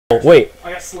Wait,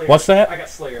 I got Slayer. what's that? I got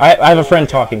Slayer. I have a friend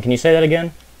talking. Can you say that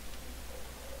again?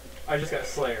 I just got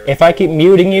Slayer. If I keep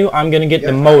muting you, I'm gonna get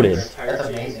demoted. That's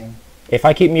amazing. If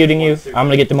I keep muting you, I'm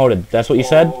gonna get demoted. That's what you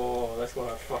said? Oh, that's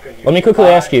gonna fucking. Let me quickly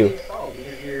ask you.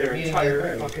 Their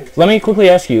entire fucking. Let me quickly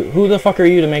ask you. Who the fuck are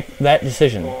you to make that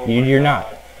decision? You're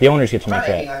not. The owners get to make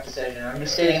that. that decision. I'm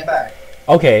just stating a fact.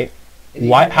 Okay.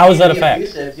 Why? How is that a fact?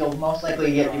 Abusive, you'll most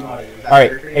likely get demoted. All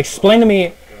right. Explain to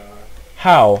me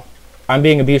how I'm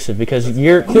being abusive, because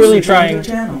you're clearly trying.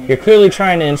 You're clearly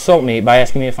trying to insult me by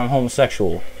asking me if I'm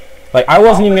homosexual. Like, I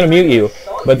wasn't even gonna mute you,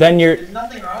 but then you're. There's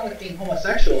nothing wrong with being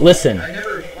homosexual. Listen. I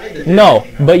never implied that. No,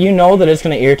 but you know that it's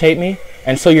gonna irritate me,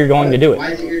 and so you're going to do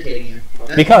Why it. is it irritating you?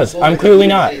 That's Because I'm clearly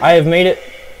not. I have made it.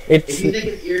 If It's. you think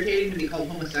it's irritating to be called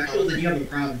homosexual, then you have a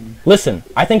problem. Listen,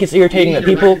 I think it's irritating that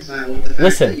people.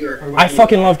 Listen, I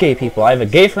fucking love gay people. I have a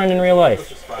gay friend in real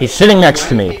life. He's sitting next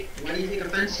to me. Why do you take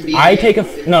offense to being I gay? take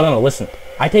a. No, listen.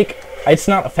 It's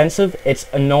not offensive. It's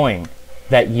annoying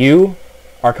that you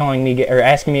are calling me gay or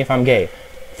asking me if I'm gay.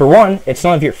 For one, it's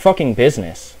none of your fucking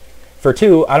business. For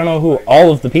two, I don't know who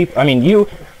all of the people. I mean,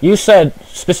 you said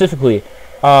specifically,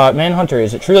 Manhunter,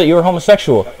 is it true that you were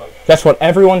homosexual? That's what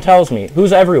everyone tells me.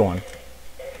 Who's everyone?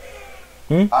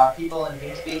 People in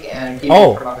TeamSpeak and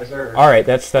people from other servers. All right,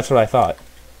 that's what I thought.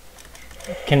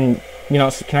 Can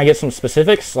I get some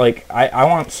specifics? Like, I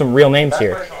want some real names That's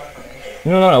here. personal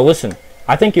information. No, listen.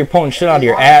 I think you're pulling shit out of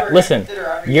your ass. Listen,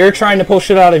 you're trying to pull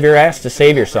shit out of your ass to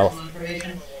save yourself.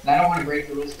 I don't want to break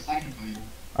the rules the second time.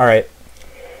 Alright.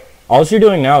 All you're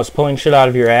doing now is pulling shit out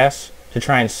of your ass to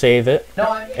try and save it. No,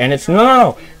 I mean, And it's...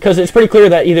 No. Because it's pretty clear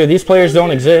that either these players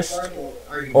don't exist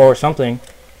or something.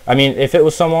 I mean, if it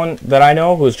was someone that I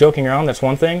know who was joking around, that's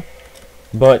one thing.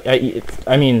 But,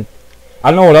 I mean,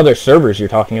 I don't know what other servers you're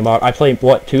talking about. I play,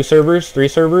 what, 2 servers? 3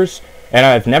 servers? And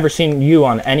I've never seen you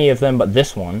on any of them but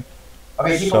this one.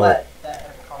 okay, people So, that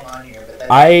have come on here, but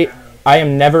that I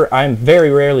am very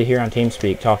rarely here on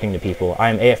TeamSpeak talking to people. I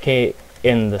am AFK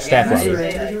in the staff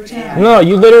lobby. No,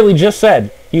 you literally just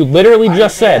said. You literally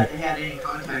just said. Had any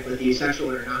contact with you,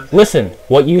 sexual or non-sexual. Listen,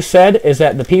 what you said is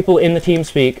that the people in the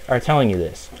TeamSpeak are telling you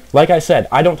this. Like I said,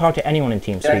 I don't talk to anyone in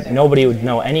TeamSpeak. Nobody would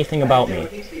know anything about me.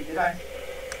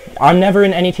 I'm never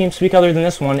in any TeamSpeak other than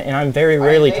this one, and I'm very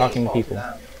rarely talking to people.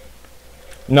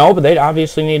 No, but they'd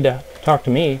obviously need to talk to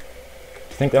me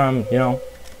to think that I'm,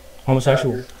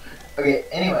 homosexual. Okay,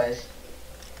 anyways.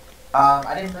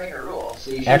 I didn't break a rule,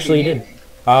 so you should Actually, you be did.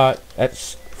 gaming.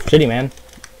 That's shitty, man.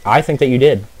 I think that you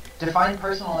did. Define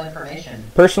personal information.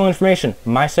 Personal information,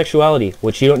 my sexuality,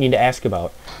 which you don't need to ask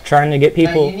about. Trying to get Now,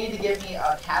 people... you need to give me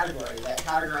a category that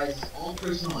categorizes all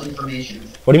personal information.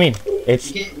 What do you mean?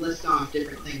 It's... You can't list off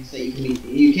different things that you can be...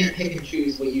 You can't pick and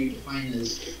choose what you define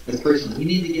as personal. You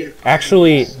need to give...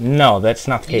 Actually, no, that's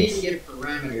not the You need case. to give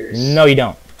parameters. No, you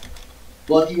don't.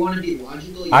 Well, if you want to be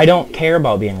logical... You I don't can. care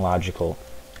about being logical.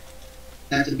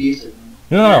 That's abusive.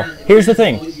 No. Here's the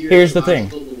thing. Here's the thing.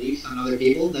 Beliefs on other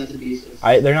people, that's abusive.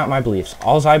 They're not my beliefs.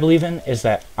 All I believe in is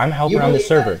that I'm helping on the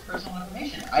server. Personal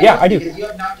information. Yeah, I do. Because you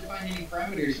have not defined any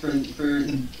parameters for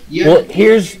them. Well,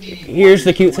 here's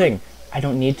the cute thing. I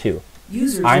don't need to.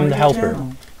 I'm the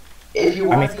helper. If you I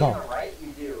want make to the be in call. the right,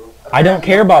 you do. I don't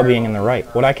care about being in the right.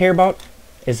 What I care about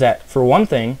is that, for one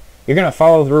thing, you're going to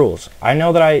follow the rules. I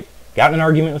know that I got in an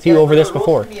argument with you over this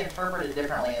before. Can be interpreted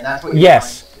differently, and that's what you're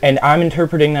Yes, and I'm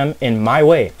interpreting them in my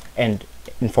way and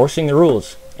enforcing the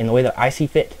rules in the way that I see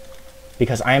fit.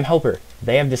 Because I am helper.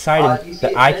 They have decided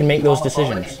that I can make those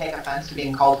decisions. And take offense to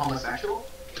being called homosexual?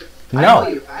 No. I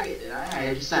didn't call you a faggot, did I?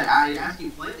 I just said, I asked you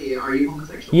politely, are you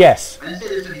homosexual? Yes. I didn't say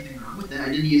there's anything wrong with that. I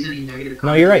didn't use any negative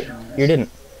No, you're right. connotation on this. You didn't.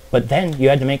 But then you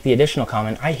had to make the additional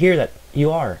comment. I hear that you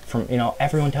are. From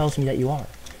everyone tells me that you are.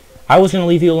 I was going to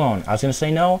leave you alone. I was going to say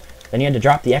no. Then you had to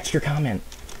drop the extra comment,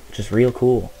 which is real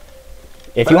cool.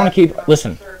 If you want to keep...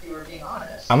 Listen.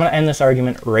 I'm going to end this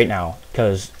argument right now,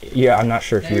 because I'm not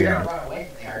sure if you're you're going to run away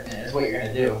from the argument, is what you're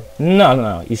going to do.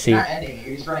 No, you see... You're not ending it,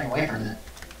 you're just running away from it.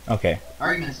 Okay.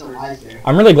 Argument still lies there.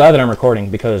 I'm really glad that I'm recording,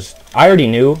 because I already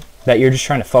knew that you're just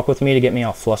trying to fuck with me to get me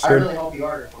all I flustered. really hope you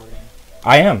are recording.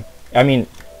 I am. I mean,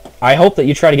 I hope that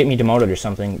you try to get me demoted or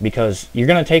something, because you're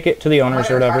going to take it to the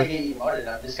owners or whatever. I'm not going to try to get you demoted,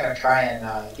 I'm just going to try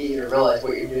and get you to realize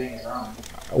what you're doing is wrong.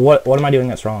 What am I doing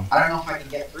that's wrong? I don't know if I can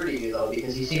get through to you, though,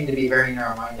 because you seem to be very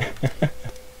narrow-minded.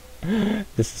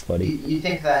 This is funny. You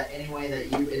think that any way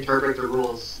that you interpret the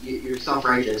rules, you're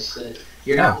self-righteous, that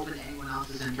you're not open to anyone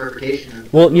else's interpretation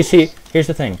of the Well, you rules. see, here's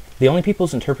the thing. The only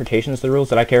people's interpretations of the rules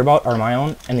that I care about are my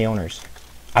own and the owners.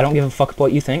 I don't give a fuck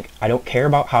what you think. I don't care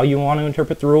about how you want to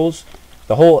interpret the rules.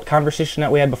 The whole conversation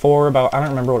that we had before about, I don't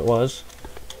remember what it was.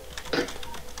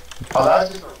 Oh, that was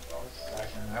just a roast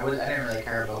session. I I didn't really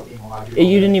care about being logical.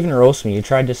 You didn't even roast me. You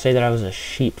tried to say that I was a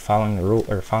sheep following the rule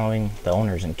or following the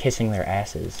owners and kissing their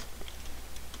asses.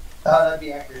 That'd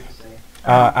be accurate to say.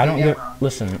 I don't Maybe I'm give. wrong.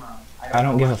 Listen, Maybe I'm wrong. I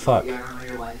don't know give a much about fuck. you, I don't know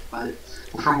your life, but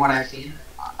from what I've seen,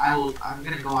 I'm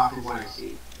gonna go off of what I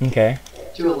see Okay.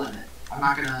 to a limit. I'm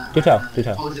not gonna Do tell. Do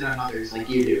tell. impose it on others like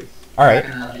you do. All right.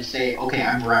 I'm not gonna just say, okay,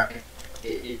 I'm right,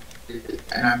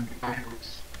 and I'm going to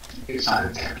keep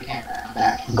silence and the camera. I'm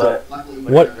back. But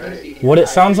Luckily, What it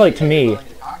sounds like to me.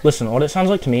 Listen, what it sounds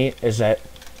like to me is that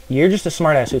you're just a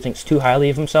smartass who thinks too highly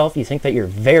of himself. You think that you're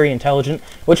very intelligent,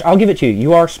 which I'll give it to you.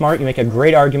 You are smart. You make a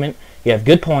great argument. You have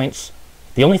good points.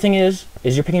 The only thing is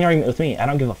you're picking an argument with me. I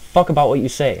don't give a fuck about what you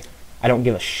say. I don't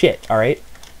give a shit, alright?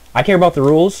 I care about the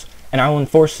rules, and I will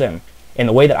enforce them in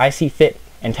the way that I see fit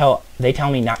until they tell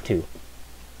me not to.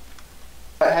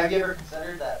 But have you ever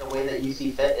considered that the way that you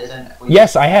see fit isn't...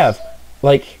 Yes, I have.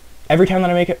 Like, every time that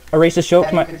I make a racist joke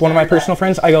to one of my personal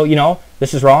friends, I go, you know,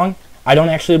 this is wrong. I don't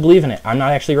actually believe in it. I'm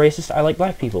not actually racist. I like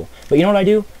black people. But you know what I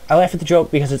do? I laugh at the joke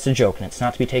because it's a joke and it's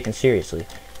not to be taken seriously.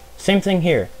 Same thing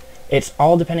here. It's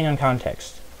all depending on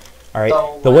context. Alright?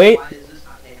 So Why is this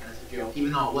not taken as a joke,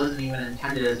 even though it wasn't even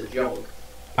intended as a joke?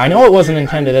 I know it wasn't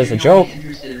intended as a joke. You're only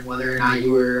interested in whether or not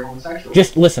you were homosexual.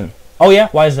 Just listen. Oh yeah?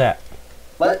 Why is that?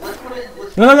 Let's put it...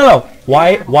 No.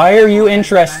 Why are you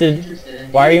interested?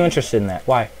 Why are you interested in that?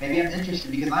 Why? Maybe I'm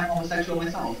interested because I'm homosexual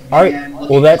myself. Maybe Alright, I'm looking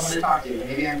well, for that's- someone to talk to.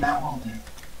 Maybe I'm that lonely.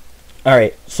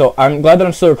 Alright, so I'm glad that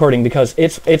I'm still recording because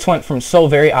it's went from so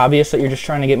very obvious that you're just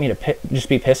trying to get me to just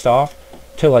be pissed off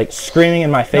to like screaming in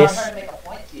my No, I'm face. trying to make a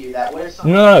point to you that what if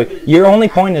someone... No. Your only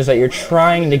point is that you're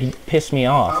trying to piss me If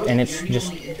I off, was and it's just...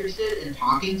 genuinely interested in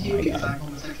talking to you because I'm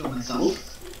homosexual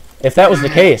myself, If that was the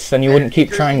case, then you wouldn't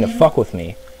keep trying to fuck with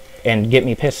me and get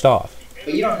me pissed off.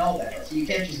 but you don't know that, so you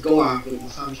can't just go off with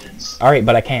assumptions. Alright,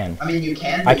 but I can. I mean, you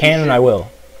can. I can and I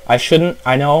will. I shouldn't,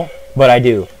 I know, but I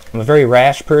do. I'm a very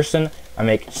rash person. I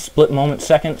make split moment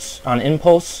seconds on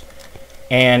impulse,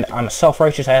 and I'm a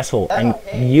self-righteous asshole, and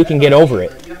you can get over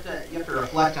it. You have to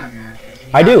reflect on your actions.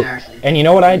 I do. And you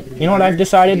know what I've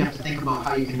decided? You have to think about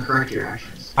how you can correct your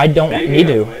actions. I don't need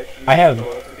to. I have. Go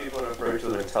up to people and approach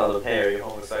them and tell them, hey, are you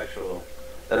homosexual?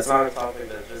 That's not a topic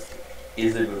that just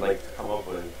easy to like to come up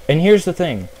with. And here's the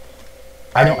thing.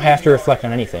 I don't have to reflect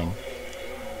on anything.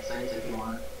 If you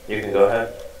want. You can go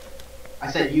ahead. I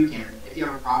said you can. If you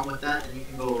have a problem with that, then you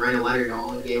can go write a letter to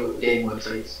all the dating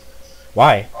websites.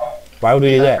 Why? Why would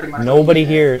we do That's pretty that? much Nobody what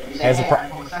you here say. You say, has a hey,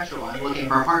 problem. I'm homosexual. I'm looking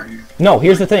for a partner. No,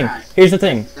 here's the thing. Here's the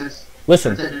thing. That's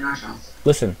Listen. it in a nutshell.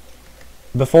 Listen.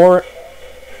 Before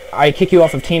I kick you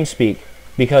off of TeamSpeak,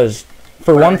 because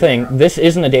for one thing, this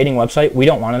isn't a dating website. We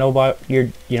don't want to know about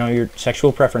your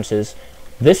sexual preferences.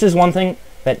 This is one thing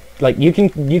that like you can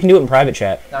do it in private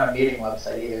chat. Not a meeting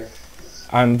website either.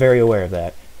 I'm very aware of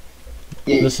that.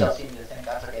 You Listen. still seem to think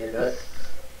that's okay to do it.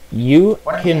 You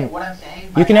What I'm can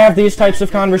saying, you can have these types of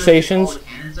conversations.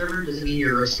 Canon server doesn't mean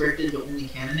you're restricted to only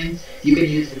canoning. You can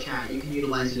use the chat. You can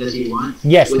utilize it as you want.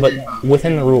 Yes, but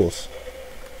within the rules.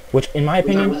 Which, in my Which I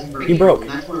opinion, wasn't you breaking broke.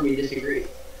 rules. That's where we disagree.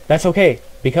 That's okay,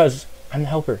 because I'm the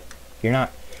helper. You're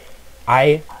not.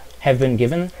 I have been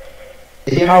given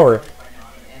If the you power. have an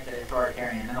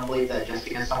anti-authoritarian, I don't believe that just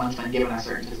because someone's been given a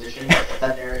certain position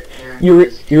that they're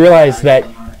You realize that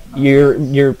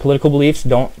your political beliefs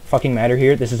don't fucking matter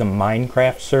here. This is a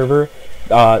Minecraft server.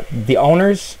 The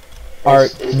owners are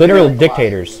literal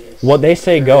dictators. What they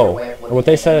say go, or what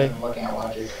they say.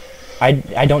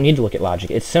 I don't need to look at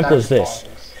logic. It's simple as this.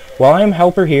 While I am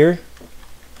helper here,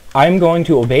 I'm going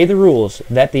to obey the rules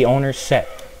that the owners set,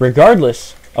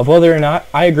 regardless of whether or not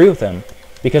I agree with them.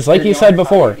 Because like you said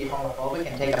before,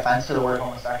 And take offense to the word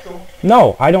homosexual?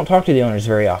 no, I don't talk to the owners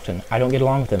very often. I don't get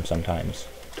along with them sometimes.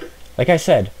 Like I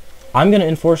said, I'm going to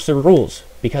enforce the rules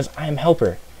because I am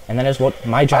helper, and that is what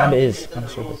my job is.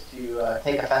 To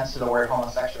take offense to the word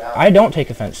homosexuality. I don't take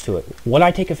offense to it. What I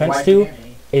take offense to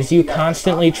is you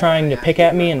constantly trying to pick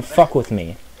at me and fuck with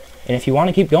me. And if you want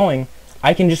to keep going,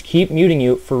 I can just keep muting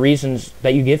you for reasons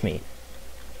that you give me.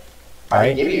 I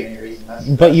Alright? didn't give you any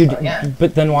reason.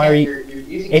 But then why are you...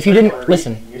 If you didn't...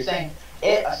 Listen. You're saying,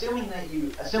 assuming that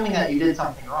you did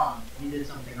something wrong, you did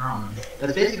something wrong.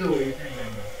 That's basically what you're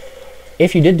saying.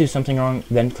 If you did do something wrong,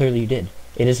 then clearly you did.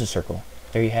 It is a circle.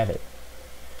 There you have it.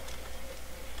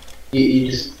 You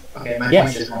just... Okay, my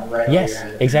point just went right over your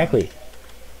head. Exactly.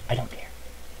 I don't care.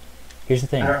 Here's the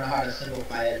thing. I don't know how to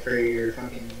simplify it for your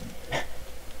fucking...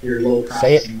 Your low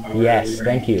Say it. processing power. Yes,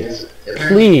 thank you. It's apparently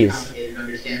Please. complicated to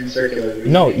understand circular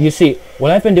reasoning. No, you see, what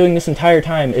I've been doing this entire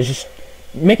time is just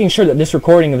making sure that this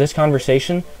recording of this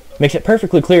conversation makes it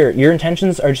perfectly clear your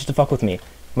intentions are just to fuck with me.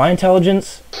 My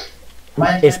intelligence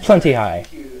is plenty high.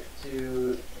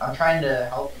 To I'm trying to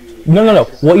help you. No.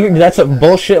 That's a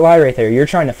bullshit lie right there. You're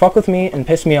trying to fuck with me and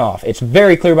piss me off. It's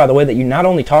very clear by the way that you not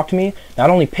only talk to me, not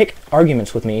only pick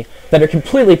arguments with me that are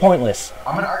completely pointless.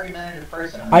 I'm an argumentative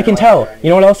person. I can tell. You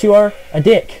know what else you are? A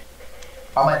dick.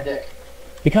 I'm a dick.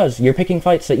 Because you're picking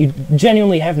fights that you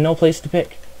genuinely have no place to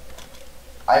pick.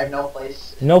 I have no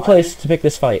place. No place to pick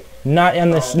this fight. Not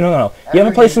in this. No. You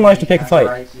have a place in life to pick a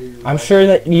fight. I'm sure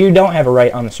that you don't have a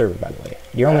right on the server, by the way.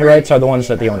 Your only rights are the ones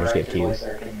that the owners give to you.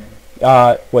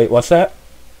 Wait, what's that?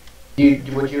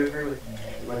 Would you agree with me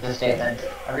with this statement?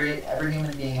 Every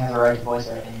human being has a right to voice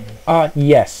their opinion.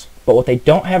 Yes. But what they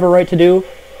don't have a right to do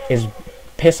is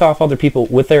piss off other people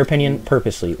with their opinion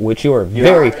purposely, which you are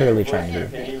very clearly trying to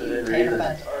do. Take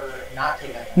offense or not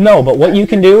take offense. No, but what you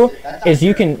can do is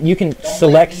you can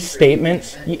select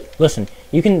statements. Listen,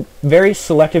 you can very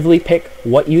selectively pick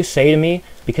what you say to me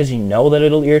because you know that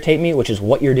it'll irritate me, which is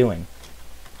what you're doing.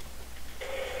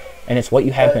 And it's what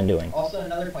you have been doing. Also,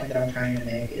 another point that I'm trying to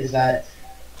make is that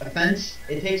offense,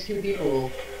 it takes two people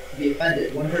to be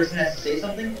offended. One person has to say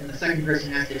something, and the second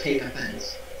person has to take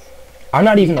offense. I'm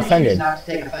not even offended. You chose not to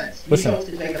take offense. You Listen, chose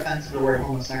to take offense to the word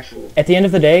homosexual. at the end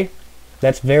of the day,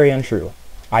 that's very untrue.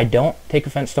 I don't take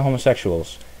offense to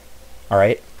homosexuals.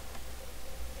 Alright?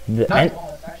 Not to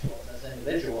homosexuals as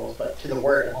individuals, but to the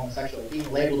word homosexual.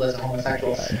 Being labeled as a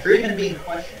homosexual, or even being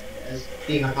questioned as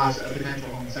being a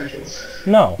potential homosexual.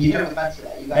 No. You took offense to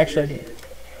that. You got irritated.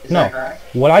 Is no. that correct?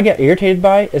 What I get irritated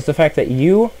by is the fact that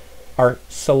you are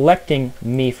selecting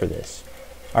me for this.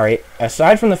 Alright?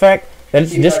 Aside from the fact that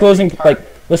it's disclosing,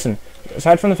 listen,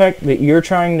 aside from the fact that you're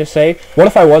trying to say,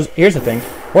 here's the thing,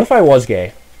 what if I was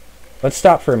gay? Let's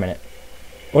stop for a minute.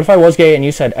 What if I was gay and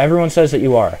you said, everyone says that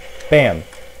you are? Bam.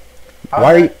 How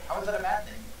is that a bad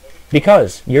thing?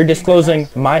 Because you're disclosing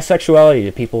my sexuality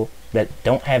to people that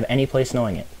don't have any place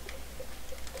knowing it.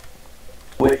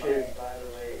 Which is, by the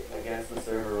way, against the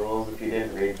server rules if you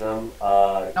didn't read them.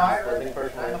 Disclosing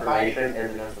personal information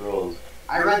is against the rules.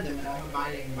 I read them and I'm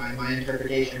abiding by my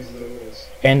interpretations of the rules.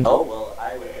 And oh, well,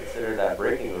 I would consider that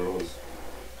breaking the rules.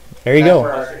 There you go.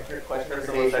 Question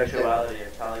someone's sexuality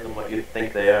and telling them what you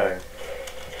think they are.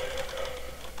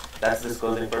 That's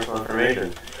disclosing personal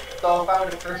information. So if I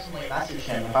would have personally messaged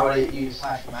him, if I would have used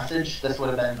 /message, this would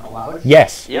have been allowed?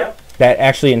 Yes. Yep. That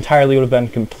actually entirely would have been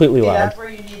completely allowed. That's where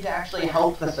you need to actually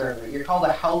help the server. You're called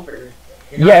a helper.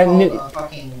 You're not called a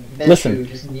fucking bitch who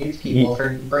just mutes people for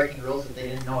breaking rules that they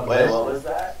didn't know existed. Wait, what was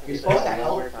that? You're supposed to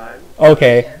help.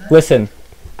 Okay, listen.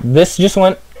 This just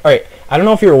went... Alright, I don't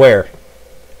know if you're aware,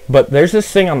 but there's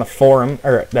this thing on the forum,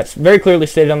 or that's very clearly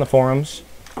stated on the forums,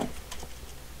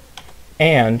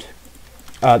 and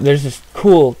there's this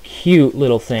cool, cute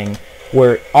little thing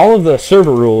where all of the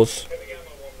server rules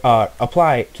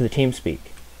apply to the TeamSpeak.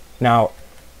 Now,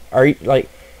 are you, like...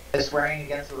 Is swearing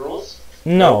against the rules?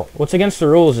 No. What's against the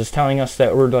rules is telling us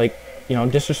that we're, like, you know,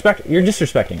 you're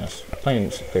disrespecting us, plain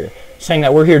and clear. Saying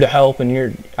that we're here to help and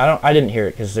you're... I didn't hear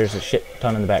it because there's a shit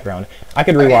ton in the background. I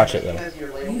could rewatch it, though. Because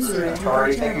you're labeled as an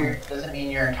authority figure doesn't mean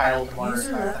you're entitled to more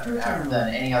respect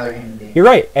than any other human being. You're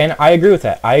right, and I agree with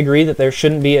that. I agree that there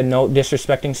shouldn't be a no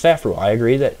disrespecting staff rule. I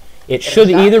agree that it should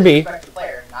either be...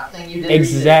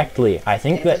 Exactly. I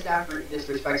think that... If the staff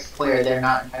disrespects the player, they're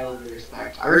not entitled to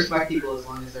respect. I respect people as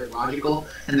long as they're logical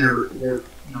and they're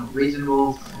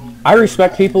reasonable. I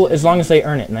respect people as long as they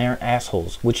earn it and they aren't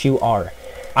assholes, which you are.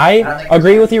 I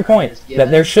agree with your point that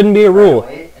there shouldn't be a rule.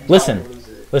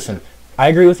 Listen. I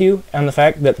agree with you on the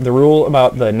fact that the rule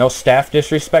about the no staff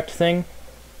disrespect thing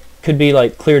could be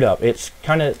like cleared up. It's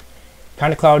kind of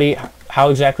cloudy how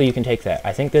exactly you can take that.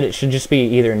 I think that it should just be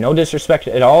either no disrespect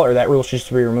at all or that rule should just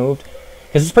be removed.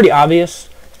 Because it's pretty obvious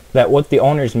that what the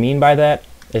owners mean by that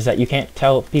is that you can't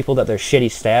tell people that they're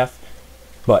shitty staff.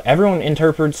 But everyone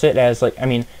interprets it as, like, I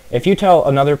mean, if you tell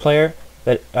another player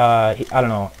that, I don't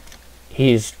know,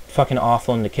 he's fucking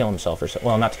awful and to kill himself or so,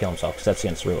 well, not to kill himself because that's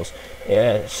against the rules.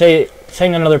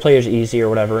 Saying another player's easy or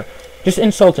whatever, just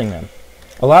insulting them.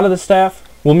 A lot of the staff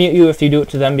will mute you if you do it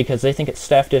to them because they think it's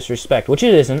staff disrespect, which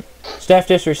it isn't. Staff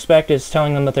disrespect is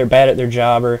telling them that they're bad at their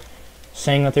job or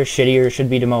saying that they're shitty or should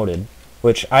be demoted,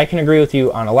 which I can agree with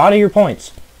you on a lot of your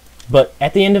points. But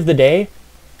at the end of the day,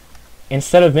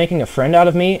 instead of making a friend out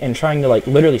of me and trying to, like,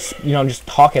 literally, you know, just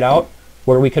talk it out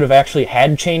where we could have actually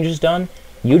had changes done,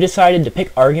 you decided to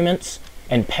pick arguments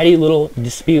and petty little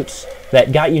disputes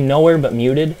that got you nowhere but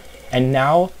muted, and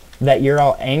now that you're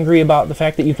all angry about the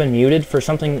fact that you've been muted for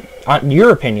something,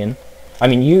 your opinion, I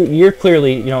mean, you're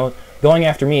clearly, you know, going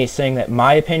after me saying that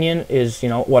my opinion is, you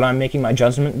know, what I'm making my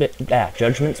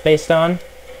judgments based on,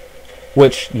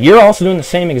 which you're also doing the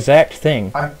same exact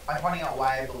thing. I'm pointing out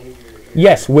why I believe you're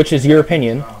yes, which is your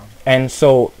opinion, and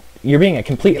so you're being a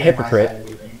complete Giving my hypocrite. side of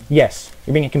everything. Yes,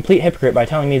 you're being a complete hypocrite by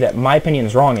telling me that my opinion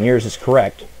is wrong and yours is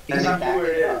correct. Because The I'm backing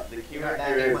keyword it up. is, the You're not keyword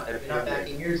backing, here is you're not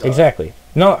backing yours up. Exactly.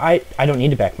 No, I don't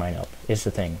need to back mine up, is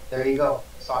the thing. There you go.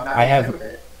 So I'm not I being a have-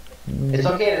 hypocrite. It's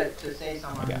okay to say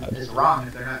someone God. is wrong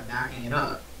if they're not backing it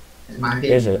up. Is my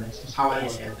opinion. Is it? That's just how I look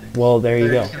at things. Well, there you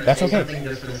They're go. just gonna That's say okay. something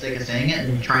just for the sake of saying it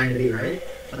and trying to be right,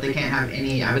 but they can't have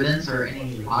any evidence or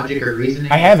any logic or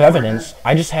reasoning. I have to support evidence.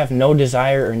 I just have no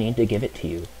desire or need to give it to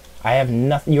you. I have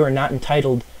nothing. You are not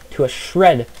entitled to a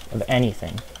shred of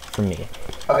anything from me.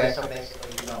 that. Okay, so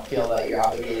basically you don't feel that you're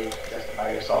obligated to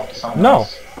justify yourself to someone No.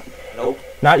 else. Nope.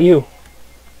 Not you.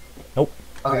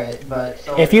 Okay, but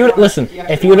so If you- listen, if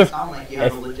actually you would've- sound like you have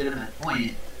if- a legitimate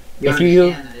point, you if you-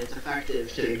 understand that it's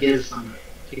effective to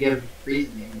give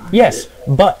reasoning. behind Yes, it.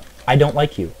 but I don't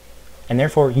like you, and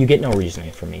therefore you get no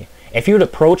reasoning from me. If you had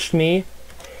approached me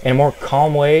in a more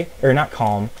calm way, or not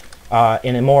calm,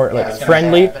 in a more Yeah, I like was gonna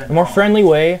friendly, say, I've been a more calm. friendly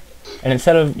way, and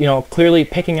instead of clearly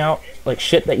picking out like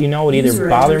shit that you know would either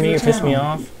bother me or piss me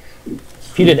off,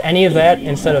 if you did any of that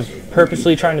instead of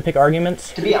purposely trying to pick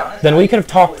arguments, To be honest, then we I could have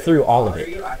talked through all of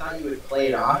it. I thought you would play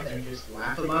it off and just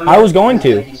laugh about it. I was going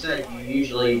to. Like you said, you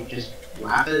usually just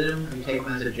laugh at him, you take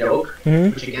him as a joke,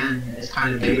 Mhm. which again is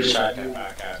kind of negative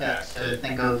to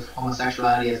think of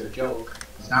homosexuality as a joke.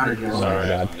 It's not a joke. Oh my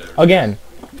God. Again,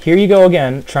 here you go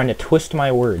again, trying to twist my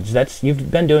words.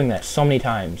 You've been doing that so many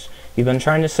times. You've been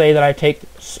trying to say that I take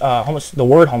the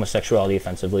word homosexuality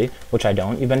offensively, which I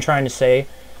don't. You've been trying to say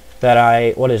that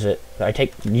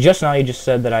just now you just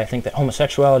said that I think that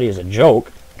homosexuality is a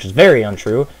joke, which is very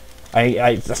untrue.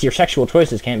 Your sexual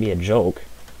choices can't be a joke.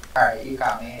 Alright, you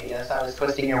got me. Yes, I was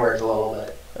twisting your words a little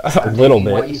bit. A I'm little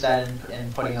taking what bit. you said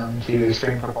and putting them to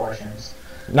extreme proportions.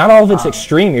 Not all of it's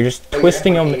extreme, you're just But your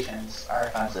twisting them. implications are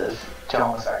offensive to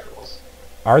homosexuals.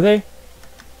 Are they?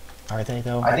 Are they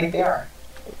though? I think they are.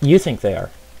 You think they are.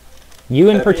 You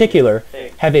in particular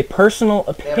have a personal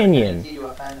They have a opinion. tendency to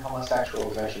offend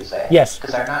homosexuals, I should say. Yes.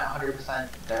 Because they're not 100%.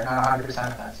 They're not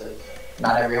 100% offensive.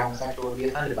 Not every homosexual would be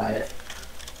offended by it.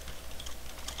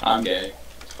 I'm gay.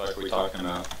 What the fuck are we talking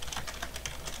about?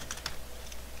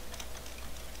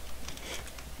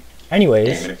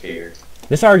 Anyways, Damn it, Peter.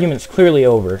 this argument's clearly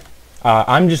over.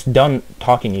 I'm just done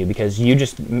talking to you because you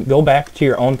just go back to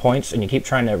your own points and you keep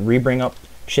trying to re-bring up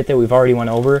shit that we've already went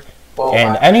over. Well,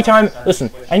 And anytime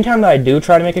that I do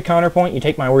try to make a counterpoint, you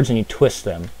take my words and you twist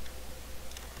them.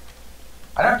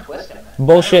 I don't twist them.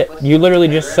 Bullshit. You literally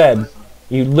just said.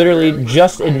 You literally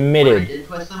just When I admitted. did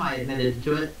twist them, I admitted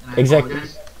to it, and I Exactly.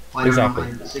 apologized. Well, I don't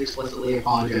know if I explicitly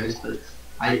apologized, but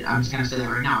I'm just going to say that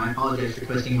right now. I apologize for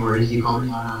twisting your words. You called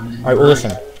me on it. Alright, well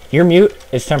listen. Your mute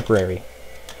is temporary.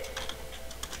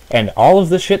 And all of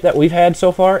the shit that we've had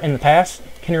so far in the past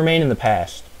can remain in the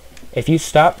past. If you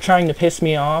stop trying to piss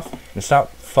me off and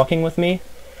stop fucking with me,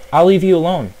 I'll leave you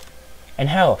alone. And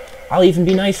hell, I'll even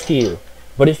be nice to you.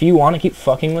 But if you want to keep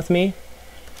fucking with me,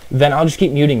 then I'll just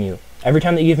keep muting you. Every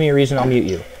time that you give me a reason, I'll mute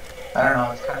you. I don't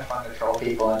know. It's kind of fun to troll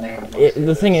people and make them.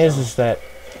 The thing is that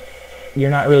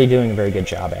you're not really doing a very good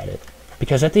job at it.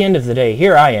 Because at the end of the day,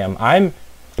 here I am. I'm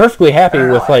perfectly happy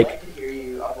with, I'd like... like to hear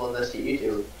you upload this to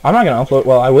YouTube. I'm not going to upload...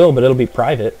 Well, I will, but it'll be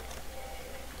private.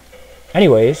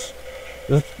 Anyways,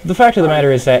 the fact of the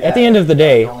matter is that at the end of the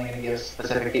day... You're only going to give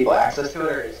specific people access to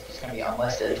it, or is it just going to be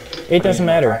unlisted? It doesn't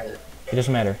matter. It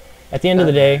doesn't matter. At the end of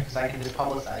the day... Because I can just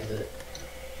publicize it.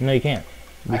 No, you can't.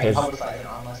 I can Because... publicize an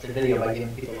unlisted video by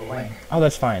giving people the link. Oh,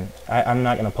 that's fine. I'm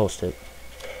not going to post it.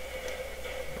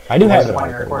 I do have it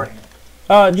on recording.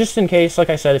 Just in case, like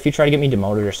I said, if you try to get me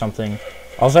demoted or something,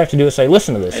 all I have to do is say,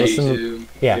 listen to this. Hey, Listen to... YouTube,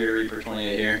 Yeah. Peter Reaper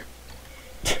 28 here.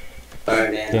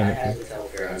 Alright, man. Damn I it. had to tell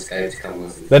her on Skype to come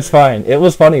listen. That's fine. It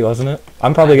was funny, wasn't it?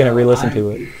 I'm probably going to re-listen to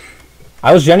it.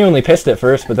 I was genuinely pissed at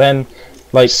first, but then,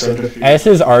 like, as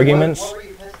his arguments... What were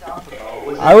you pissed off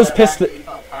about? I was it the pissed fact that- you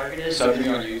felt targeted? Something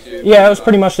on YouTube. Yeah, it was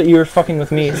pretty much that you were fucking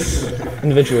with me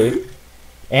individually.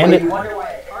 And Well, it... you wonder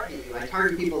why I target you. I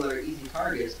target people that are easy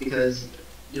targets because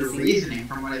your reasoning,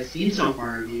 from what I've seen so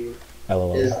far of you,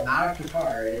 LOL. is not up to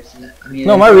par.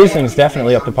 No, my reasoning's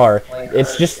definitely up to par.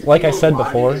 It's just, like I said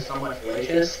before... People's logic is somewhat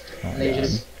fallacious, and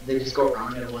they just go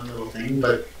wrong at one little thing,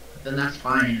 but then that's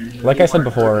fine. I mean, Like I people said aren't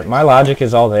before, perfect. my logic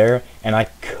is all there, and I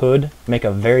could make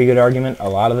a very good argument a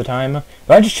lot of the time,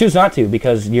 but I just choose not to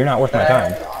because you're not worth my But I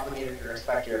time. feel obligated to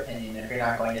respect your opinion if you're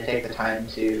not going to take the time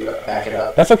to back it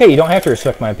up. That's okay, you don't have to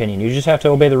respect my opinion, you just have to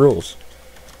obey the rules.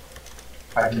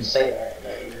 I can say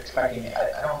that you're expecting me.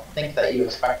 I don't think that you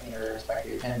expect me to respect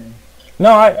your opinion.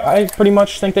 No, I pretty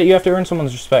much think that you have to earn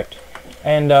someone's respect.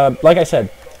 And, like I said,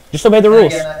 just obey the And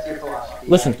rules. again, that's your philosophy.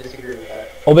 Listen. I disagree with that.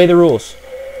 Obey the rules.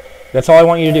 That's all I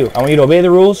want you to do. I want you to obey the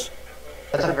rules,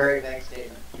 That's a very vague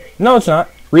statement. No, it's not.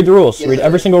 Read the rules. Yes, Read it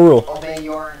every is. single rule. Obey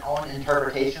your own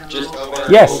interpretation of the Just rules. obey.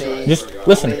 or Yes, obey- just Obey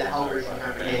listen. the helper's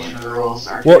interpretation of the rules.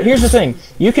 Well, here's the thing.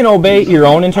 You can obey your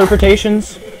own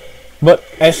interpretations, but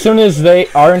as soon as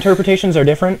our interpretations are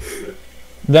different,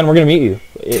 then we're gonna meet you.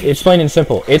 It's plain and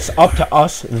simple. It's up to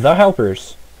us, the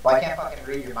helpers. Well, I can't fucking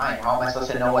read your mind. How am I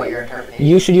supposed to know what your interpretation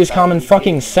You should use is? common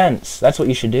fucking sense. That's what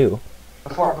you should do.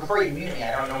 Before you mute me,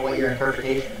 I don't know what your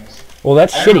interpretation is. Well,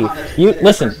 that's I don't know how shitty. to You consider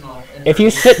listen. personal If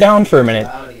you sit down for a minute,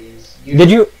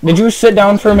 individualities. did you sit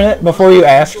down for a minute before you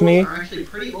asked me? Are actually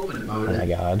pretty open about Oh my it.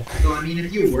 god. So I mean,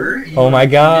 if you were, and you Oh my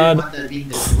didn't God. want that being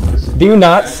disclosed, Do you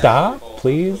not stop,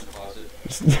 please?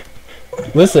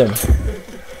 Listen.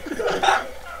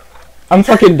 I'm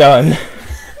fucking done.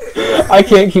 I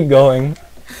can't keep going.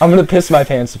 I'm gonna piss my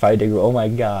pants if I do. Oh my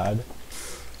god.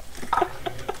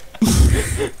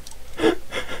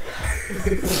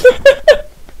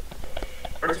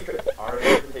 Our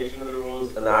interpretation of the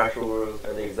rules and the actual rules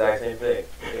are the exact same thing.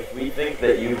 If we think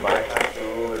that you bypassed the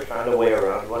rule or found a way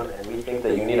around one, and we think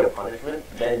that you need a punishment,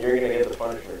 then you're gonna get the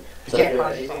punishment. you can't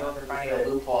punish someone for finding a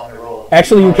loophole in the rules.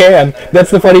 Actually, you can.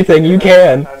 That's the funny thing. You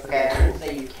can. Okay, I didn't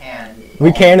say you can.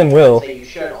 We can and will. I say you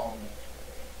should only.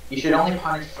 You should only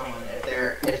punish someone if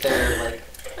they're like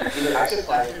either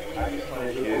excessively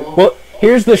using a loophole. Well,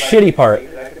 here's the shitty part.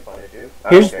 I could punish you. I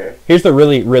don't care. Here's the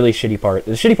really, really shitty part.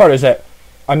 The shitty part is that,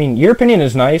 I mean, your opinion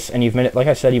is nice, and you've made it, like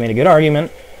I said, you made a good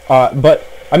argument. But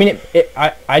I mean,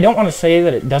 I don't want to say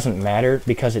that it doesn't matter,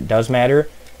 because it does matter.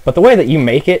 But the way that you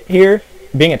make it here,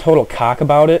 being a total cock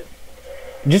about it,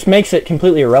 just makes it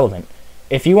completely irrelevant.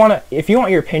 If you want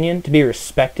your opinion to be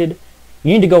respected,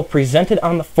 you need to go present it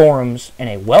on the forums in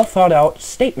a well thought out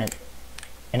statement,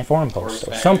 in a forum post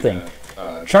or something.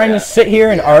 Trying to sit here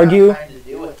and Yeah, I don't argue. have time to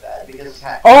deal with that because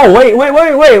Oh wait.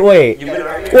 You've been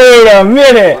arguing. Wait a I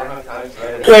minute. don't have time to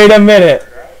write it. Wait a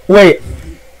minute.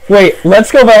 Wait,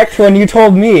 let's go back to when you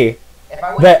told me if I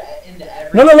went that... into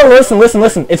every No,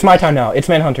 listen. It's my time now. It's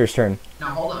Manhunter's turn. Now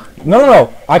hold on.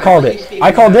 No. I called let you it. speak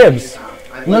I called without dibs. you stop.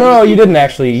 I No, let you speak didn't without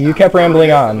actually. You stop. kept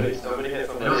rambling on. Somebody hit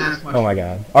something. Don't ask much. Oh my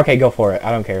god. Okay, go for it.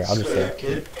 I don't care. I'll just say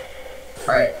it.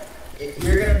 Alright, if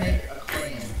you're gonna make a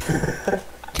claim,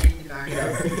 you need to back it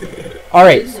up.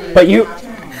 Alright, but you... have to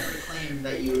come up with a claim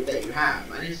that you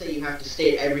have. I didn't say you have to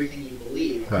state everything you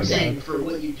believe. My I'm God. saying for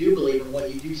what you do believe and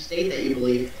what you do state that you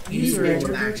believe, you need to User be able to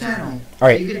entered your back that channel. up.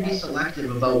 Alright. You can be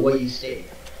selective about what you state.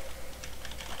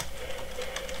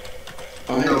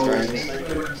 Oh, So hey,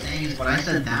 basically what I'm saying is when I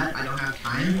said that, I don't have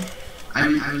time, I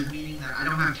was meaning that I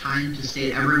don't have time to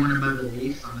state every one of my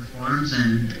beliefs on the forums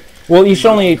and Well, you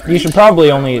should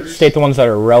probably only state the ones that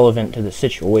are relevant to the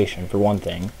situation, for one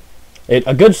thing.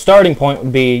 A good starting point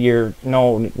would be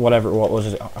what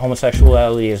was it?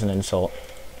 Homosexuality is an insult.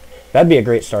 That'd be a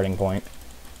great starting point.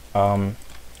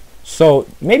 So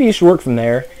maybe you should work from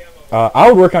there. I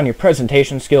would work on your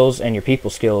presentation skills and your people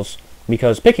skills,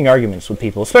 because picking arguments with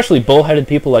people, especially bullheaded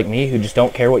people like me who just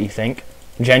don't care what you think,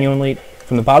 genuinely,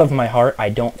 from the bottom of my heart, I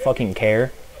don't fucking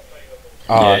care.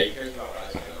 Yeah, he cares about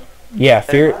us, though. Yeah, And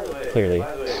fear, by the way, clearly.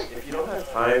 if you don't have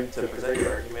time to present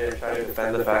your argument and try to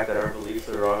defend the fact that our beliefs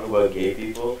are wrong about gay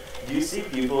people, do you see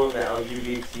people in the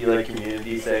LGBT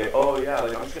community say, "Oh yeah,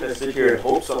 I'm just gonna sit here and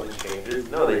hope something changes"?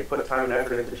 No, they put time and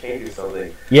effort into changing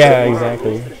something. Yeah, So if you want our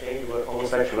exactly. rules to change about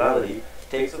homosexuality,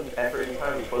 take some effort and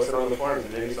time and post it on the forums,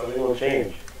 and maybe something will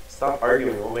change. Stop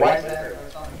arguing. We'll make why it is that better.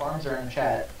 post on the forums or in the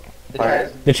chat? The Pardon?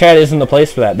 chat is The chat isn't the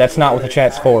place for that. That's not what the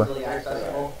chat's for. easily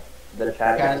accessible. The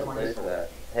chat Chat isn't is the place for that.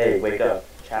 Hey, wake up.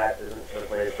 Chat isn't the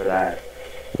place for that.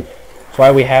 That's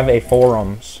why we have a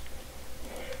forums.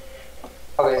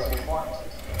 Okay, so forums.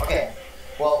 Okay,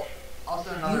 well, also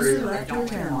another User reason I left don't your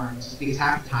like channel. forums is because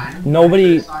half the time,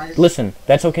 Nobody... I criticize- Listen,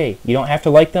 that's okay. You don't have to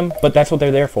like them, but that's what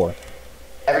they're there for.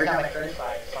 every time I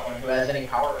criticize someone who has any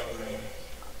power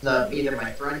over me, either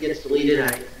my thread gets deleted, I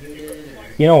get muted, or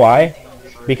You know why? anything of the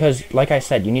sort. Because, like I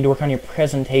said, you need to work on your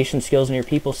presentation skills and your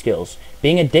people skills.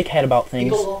 Being a dickhead about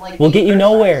things People don't like will being get you criticized.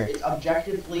 nowhere. It's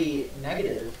objectively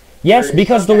negative. Yes, Or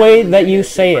because the subjectively way that you negative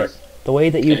say to a it, person. the way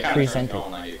that you It kinda present turns it. me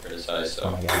on when I get criticized, Oh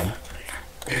so. my god.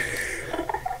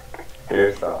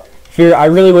 Here, stop. Fear, I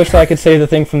really wish I could say the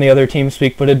thing from the other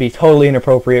TeamSpeak, but it'd be totally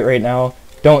inappropriate right now.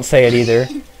 Don't say it either.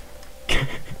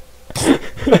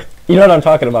 You know what I'm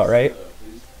talking about, right?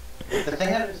 The thing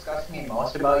that disgusts me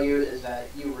most about you is that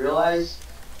you realize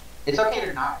it's okay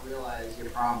to not realize your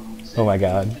problems. Oh my and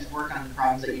God. you just work on the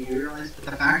problems that you do realize, but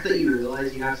the fact that you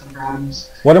realize you have some problems.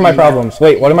 What are my and you problems? don't-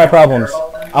 Wait, what are my you don't care problems?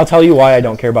 about them. I'll tell you why I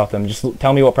don't care about them. Just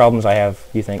tell me what problems I have,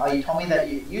 you think. You told me that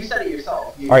you said it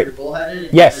yourself. Alright. You're bullheaded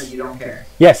and Yes. you said you don't care.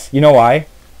 Yes, you know why?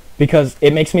 Because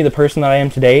it makes me the person that I am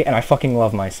today, and I fucking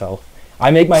love myself. I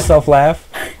make myself laugh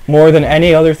more than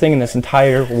any other thing in this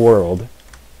entire world.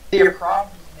 Your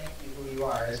problems make you who you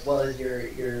are, as well as your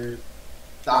the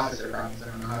opposite problems. I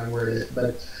don't know how to word it,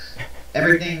 but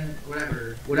everything,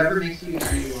 whatever makes you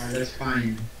who you are, that's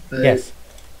fine. But Yes.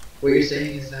 what you're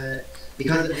saying is that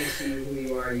because it makes you who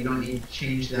you are, you don't need to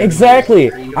change that. Exactly.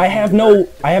 Or you don't I need have to no work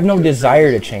I have no to desire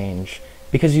to improve. change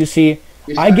because you see,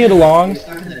 You're I stuck get in- along. You're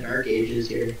stuck in the dark ages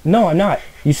here. No, I'm not.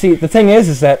 You see, the thing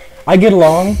is that I get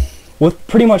along with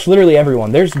pretty much literally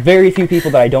everyone. There's very few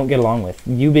people that I don't get along with.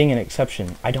 You being an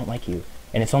exception. I don't like you.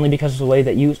 And it's only because of the way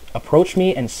that you approached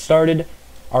me and started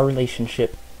our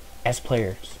relationship as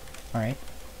players. Alright?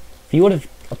 If you would have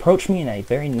approached me in a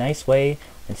very nice way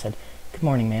and said, "Good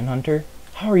morning, Manhunter.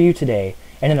 How are you today?"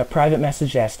 And in a private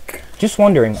message asked, "Just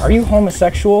wondering, are you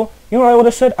homosexual?" You know what I would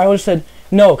have said? I would have said,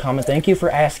 "No, comma, thank you for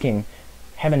asking.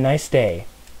 Have a nice day."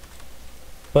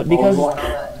 But because... Well, I know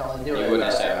that until I do You it.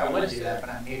 wouldn't say I that. would do that, but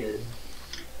I'm muted.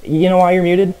 You know why you're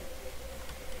muted?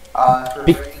 For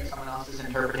Be- breaking someone else's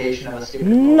interpretation of a stupid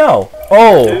rule. No.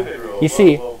 Oh, Stupid rule. you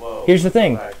see, Whoa, whoa, whoa. here's the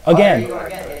thing. Relax. Why are Again, you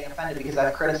again getting offended because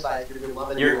I've criticized your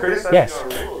beloved You're rules? criticizing Yes. our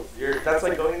rules. That's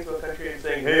like going into a country and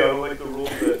saying, "Hey, I don't like the rules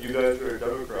that you guys are a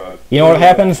Democrat." you know what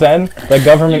happens then? The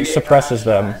government suppresses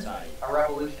them. A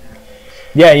revolution happens.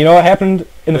 Yeah, you know what happened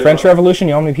in the French Revolution?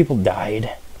 You know how many people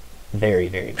died? Very,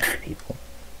 very many people.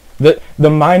 The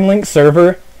MineLink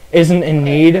server isn't in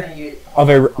need of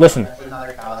a... Listen. That's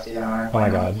another fallacy that I want Oh to my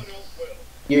point out. god.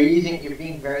 You're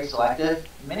being very selective.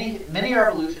 Many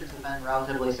revolutions have been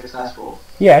relatively successful.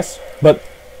 Yes, but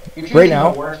You're choosing Right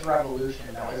now- the worst revolution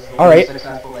that was the All right. least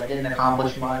successful, that didn't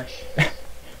accomplish much.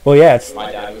 well, yeah, it's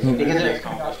My dad was in Because there, it he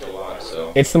accomplished a lot,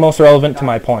 so. it's the most relevant to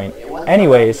my point. It wasn't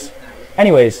Anyways, a revolution,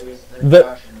 anyways, it was the-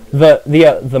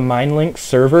 production. the MineLink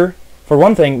server, for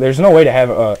one thing, there's no way to have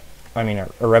a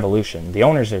revolution. The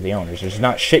owners are the owners. There's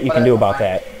not shit you can do about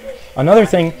that. Another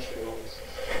thing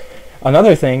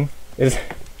is,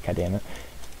 god damn it.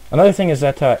 Another thing is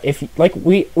that if like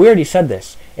we already said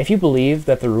this, if you believe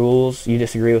that the rules, you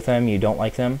disagree with them, you don't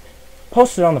like them,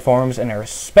 post it on the forums in a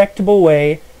respectable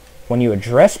way. When you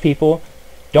address people,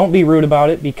 don't be rude about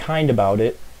it, be kind about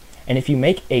it. And if you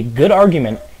make a good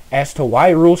argument as to why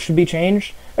rules should be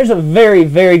changed, there's a very,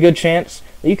 very good chance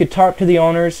that you could talk to the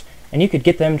owners and you could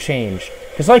get them changed.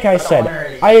 Because like I But the said, owner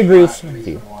is I agree with not some of you.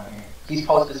 reasonable. He's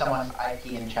posted someone's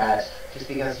IP in chat just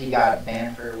because he got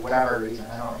banned for whatever reason.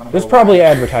 I don't remember. There's probably why.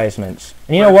 advertisements.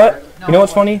 And you know what? No, You know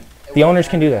what's it funny? wasn't. The It owners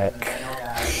wasn't can do that. advertisements, I know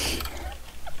that.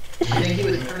 I think he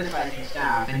was criticizing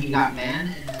staff and he got banned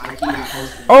and his IP got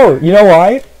posted. Oh, you know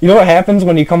why? You know what happens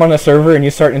when you come on a server and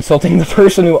you start insulting the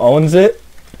person who owns it?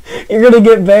 You're gonna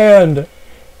get banned. And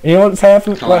you know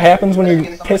what happens when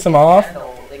you piss them off?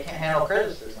 They can't handle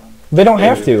criticism. They don't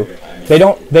have to. They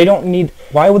don't need...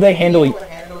 Why would they handle... You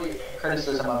handle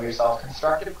criticism of yourself.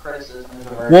 Constructive criticism is a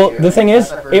virtue. Well, the thing is,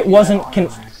 That's a virtue it wasn't... that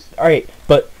honors. Alright,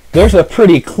 but there's a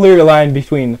pretty clear line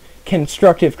between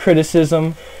constructive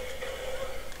criticism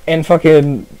and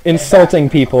fucking insulting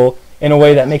people in a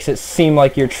way that makes it seem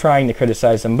like you're trying to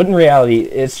criticize them. But in reality,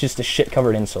 it's just a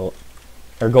shit-covered insult.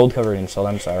 Or gold-covered insult,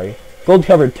 I'm sorry.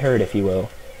 Gold-covered turd, if you will.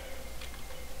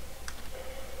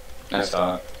 That's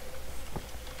hot.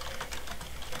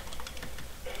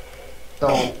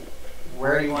 So,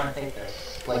 where do you want to take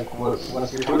this? Like, what's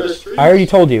your topic? I already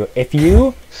told you, if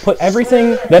you put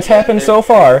everything that's happened so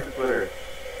far... Twitter.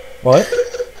 What?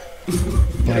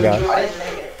 Oh my god. I didn't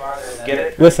make it farther than Get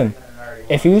it? Listen, than it already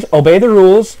if was. you obey the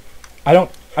rules,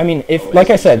 if, like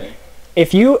I said,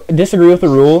 if you disagree with the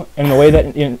rule in the way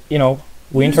that, you know,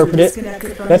 we interpret it,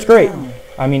 that's great.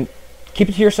 I mean, keep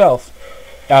it to yourself.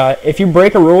 If you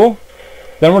break a rule,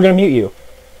 then we're going to mute you.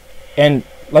 And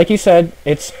like you said,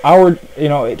 it's our,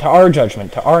 to our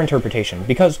judgment, to our interpretation,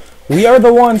 because we are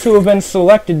the ones who have been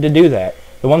selected to do that,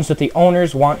 the ones that the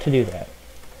owners want to do that.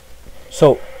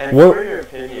 So, And for your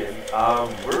opinion,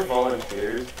 we're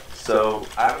volunteers, so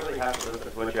I don't really have to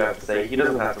listen to what you have to say. He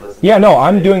doesn't have to listen. yeah, to no, what you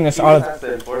I'm say. doing this He out just of, has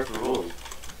to enforce the rules.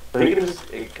 So he can just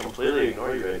completely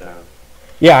ignore you right now.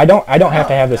 yeah, I don't have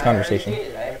to have this I conversation.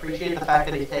 appreciate the fact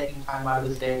that he's taking time out of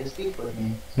his day to speak with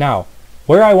me. Now,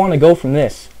 where I want to go from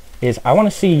this is I want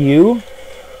to see you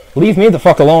leave me the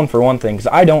fuck alone for one thing,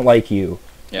 because I don't like you.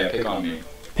 Yeah, pick on me.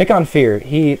 Pick on Fear.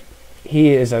 He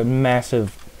is a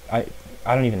massive...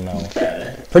 I don't even know.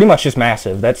 Pretty much just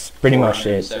massive. That's pretty much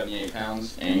it. 478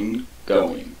 pounds and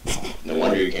going. No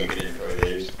wonder you can't get in for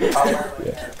days.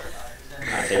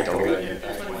 I take the whole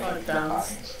idea.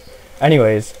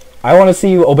 Anyways, I want to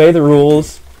see you obey the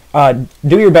rules.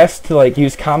 Do your best to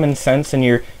use common sense and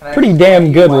your pretty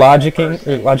damn good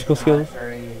logical skills.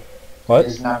 What?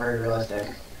 It's not very realistic.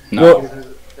 No. Well,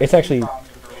 it's actually... The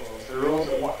rules,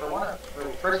 for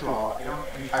first of all, I don't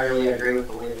entirely agree with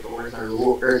the way that the words are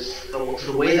ruled, or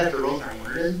the way that the rules are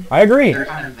worded. I agree. They're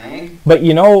kind of vague. But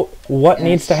you know what and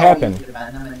needs it's to so happen? easy to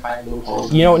bend them and find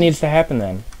loopholes. You know what needs to happen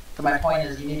then? So my point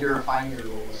is, you need to refine your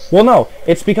rules. Well, no.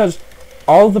 It's because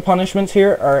all of the punishments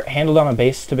here are handled on a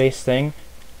base-to-base thing.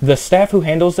 The staff who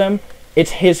handles them,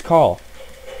 it's his call.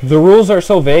 The rules are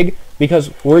so vague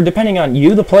because we're depending on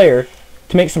you, the player,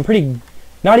 to make some pretty...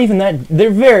 Not even that... They're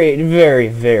very, very,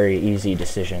 very easy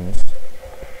decisions.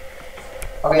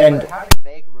 Okay, And but having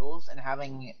vague rules and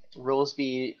having rules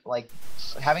be, like,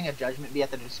 having a judgment be at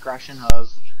the discretion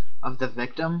of the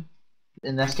victim,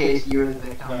 in this case, you were the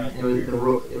victim, it was the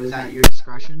rule, it was at your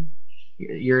discretion,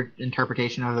 your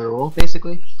interpretation of the rule,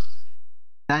 basically.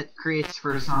 That creates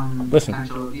for some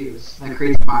potential abuse. That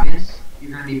creates bias.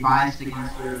 You're going to be biased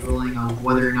against the ruling of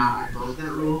whether or not I broke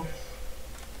that rule.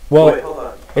 Well, wait, hold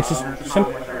on. it's just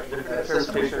simple. Different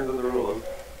interpretations of the rules.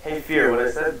 Hey, Fear, when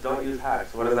I said don't use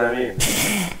hacks, what does that mean?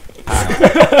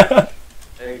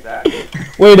 Exactly.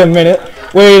 Wait a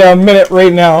minute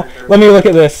right now. Let me look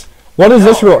at this. What does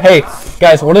this rule... Hey,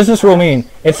 guys, what does this rule mean?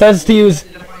 It says to use...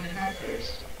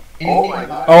 Oh my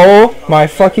god. Oh my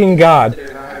fucking god.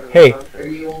 Hey. Or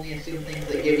you only assume things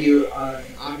that give you an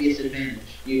obvious advantage.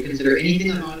 You consider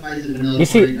anything that modifies the vanilla. You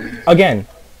see, again,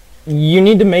 you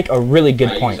need to make a really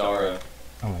good point. Zara.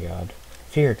 Oh my god.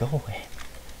 Fear, go away.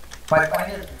 My point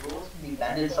is, rules can be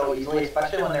bended so easily,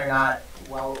 especially when they're not,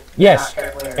 well... Yes,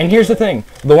 and here's the thing.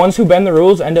 The ones who bend the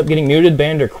rules end up getting muted,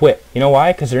 banned, or quit. You know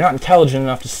why? Because they're not intelligent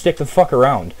enough to stick the fuck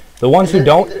around. The ones who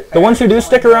don't... The ones who do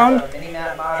stick around...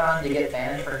 Mini-map mod on to get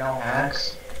banned for no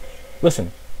hacks.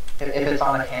 Listen. If it's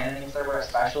on a cannoning server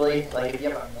especially, like if you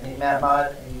have a mini-map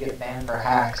mod and you get banned for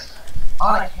hacks,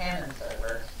 on a cannon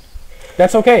server...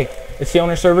 That's okay. It's the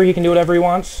owner's server. He can do whatever he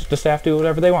wants. The staff do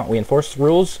whatever they want. We enforce the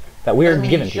rules that we are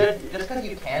given to you. Just because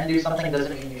you can do something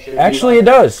doesn't mean you should. Actually, it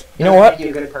does. You know what? Make you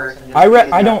a good person just I because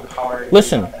you don't... have the power to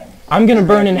Listen. do something. I'm gonna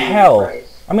burn in Make you hell. right.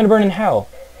 I'm gonna burn in hell.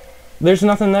 There's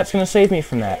nothing that's gonna save me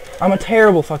from that. I'm a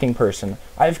terrible fucking person.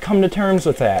 I've come to terms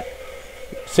with that.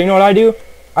 So you know what I do?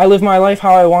 I live my life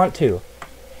how I want to.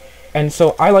 And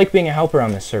so I like being a helper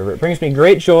on this server. It brings me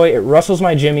great joy. It rustles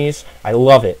my jimmies. I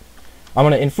love it. I'm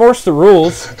gonna enforce the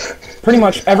rules pretty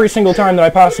much every single time that I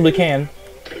possibly can.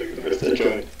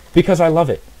 Because I love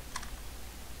it.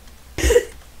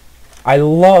 I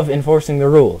love enforcing the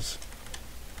rules.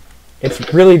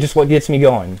 It's really just what gets me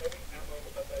going.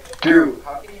 Drew,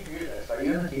 how can you do this? Are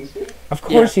you in the TeamSpeak? Of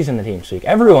course he's in the TeamSpeak.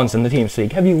 Everyone's in the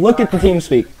TeamSpeak. Have you looked at the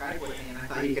TeamSpeak? I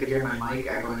thought you could hear my mic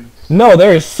echoing. No,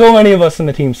 there's so many of us in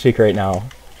the TeamSpeak right now.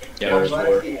 Yeah, there's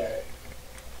more.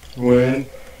 When?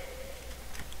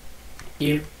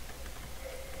 You.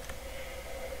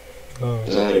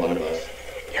 There's only one of us.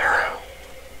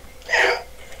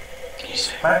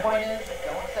 My point is,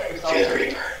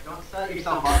 don't set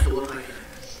yourself up to look like an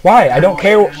ass. Why? I don't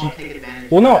care. Won't take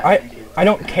advantage Well, of no, that. I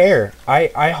don't care.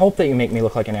 I hope that you make me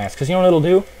look like an ass, because you know what it'll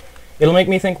do? It'll make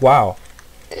me think, wow.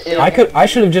 I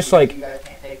should have just, like... You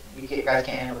guys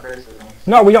can't handle criticism.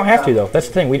 No, we don't have to, though. That's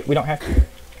the thing. We don't have to.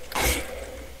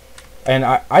 And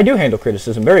I do handle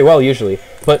criticism very well, usually.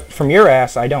 But from your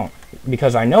ass, I don't.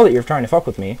 Because I know that you're trying to fuck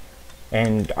with me.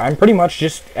 And I'm pretty much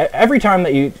just... Every time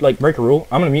that you, like, break a rule,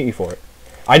 I'm going to mute you for it.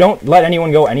 I don't let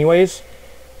anyone go anyways.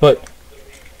 But...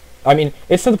 I mean,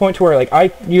 it's to the point to where, like,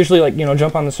 I usually, like, you know,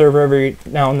 jump on the server every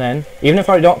now and then. Even if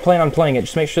I don't plan on playing it,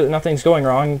 just make sure that nothing's going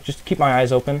wrong. Just keep my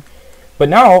eyes open. But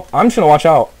now, I'm just going to watch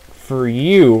out for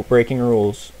you breaking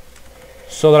rules.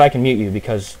 So that I can mute you,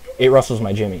 because it rustles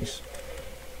my jimmies.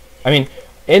 I mean,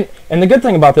 and the good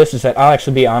thing about this is that I'll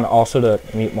actually be on also to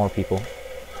mute more people.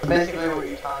 So basically what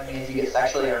you're telling me is you get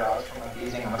sexually aroused from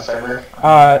abusing on a server?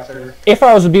 If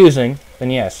I was abusing, then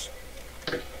yes.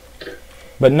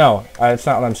 But no, that's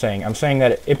not what I'm saying. I'm saying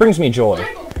that it brings me joy.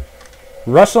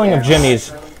 Rustling of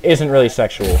jimmies isn't really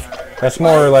sexual. That's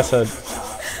more or less a...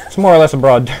 It's more or less a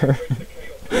broad term.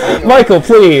 Michael,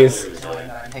 please!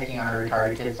 I'm picking on a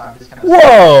retarded kid, so I'm just gonna...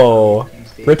 Whoa!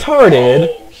 Retarded?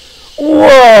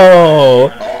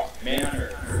 Whoa!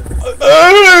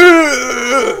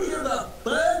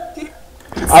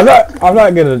 I'm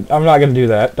not gonna do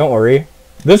that. Don't worry.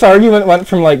 This argument went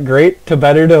from like great to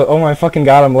better to oh my fucking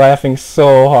god, I'm laughing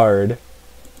so hard.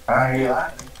 Are you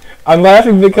laughing? I'm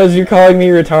laughing because you're calling me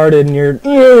retarded and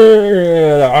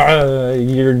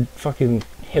you're fucking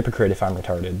hypocrite if I'm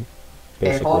retarded.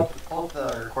 Basically. Hey, pull up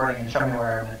the recording and show me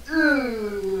where I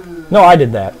went. No, I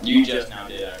did that. You just now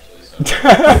did actually. So.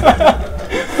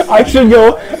 I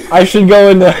should go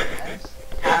into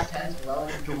Past tense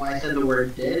relative to when I said the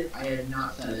word did. I had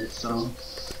not said it, so.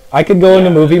 I could go into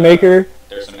Movie Maker.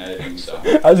 There's some editing stuff.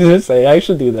 I was gonna say I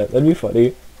should do that. That'd be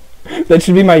funny. That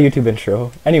should be my YouTube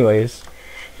intro. Anyways.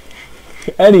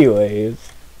 Oh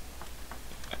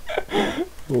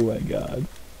my god.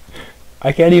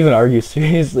 I can't even argue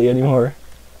seriously anymore.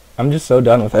 I'm just so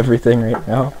done with everything right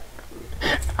now.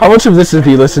 How much of this have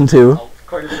you listened to?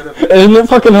 Isn't it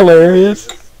fucking hilarious?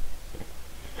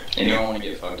 Anyone want to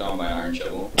get fucked on by an iron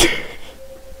shovel?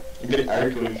 You've been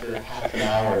arguing for half an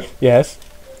hour. Yes.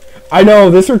 I know,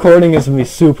 this recording is going to be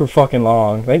super fucking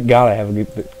long. Thank God I have a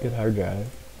good hard drive.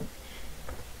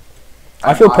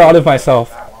 I feel proud of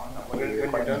myself. When you're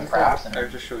done, I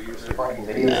just show you recording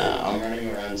videos. Nah, I'm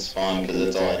running around spawn because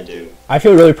that's all I do. I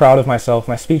feel really proud of myself.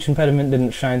 My speech impediment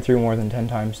didn't shine through more than 10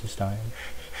 times this time.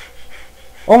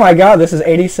 Oh my god, this is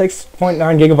 86.9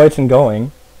 gigabytes and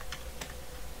going.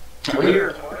 What are you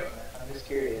recording? I'm just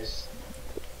curious.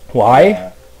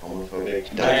 Why? Homophobic.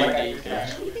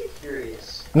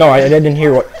 Curious. No, I didn't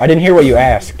hear what you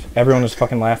asked. Everyone was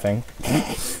fucking laughing,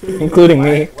 including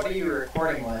me. What are you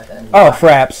recording with? And Oh,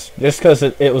 fraps. Just because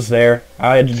it was there.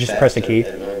 I had to just press a key.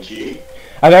 MLG.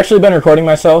 I've actually been recording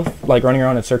myself, like, running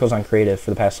around in circles on creative for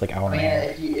the past, like, hour I and a mean,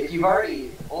 half. if you've already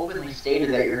openly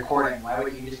stated that you're recording, why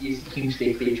would you just use the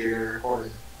TeamSpeak feature to record?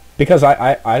 Because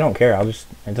I don't care.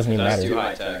 It doesn't even That's too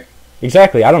matter. high tech.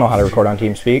 Exactly. I don't know how to record on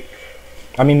TeamSpeak.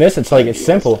 I mean, it's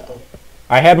simple.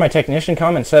 I had my technician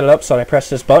come and set it up so I press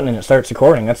this button and it starts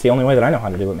recording. That's the only way that I know how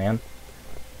to do it, man.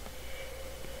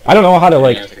 I don't know how to, You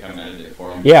like... have to come edit it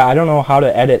for 'em. Yeah, I don't know how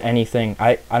to edit anything.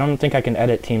 I don't think I can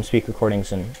edit TeamSpeak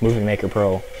recordings in Movie Maker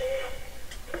Pro.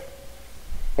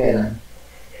 Yeah.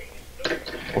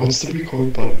 What's the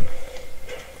record button?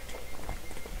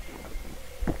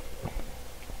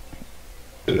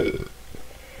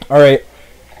 Alright,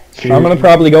 I'm gonna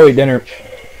probably go eat dinner.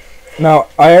 Now,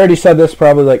 I already said this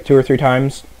probably like 2 or 3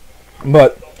 times,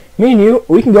 but me and you,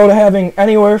 we can go to having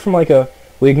anywhere from like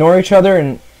we ignore each other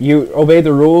and you obey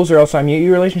the rules or else I mute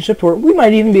you relationship to where we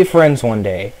might even be friends one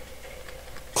day.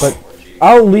 But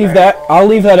I'll leave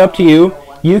that up to you.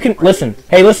 You can listen.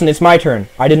 Hey, listen, it's my turn.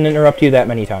 I didn't interrupt you that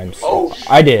many times. Oh,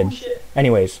 I did.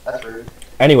 Anyways. that's rude.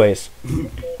 Anyways.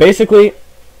 Basically,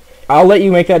 I'll let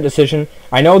you make that decision.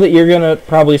 I know that you're gonna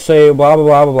probably say blah blah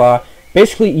blah blah blah.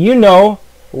 Basically, you know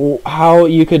how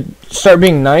you could start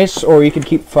being nice or you could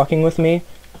keep fucking with me.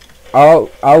 I'll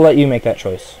let you make that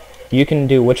choice. You can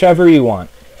do whichever you want.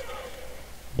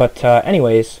 But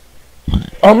anyways,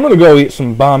 I'm gonna go eat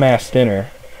some bomb ass dinner.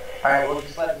 Alright, well,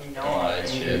 just let me know. Oh,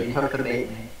 that's shit. You took the bait,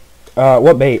 mate.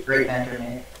 What bait? Great banter,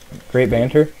 mate. Great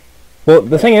banter. Well,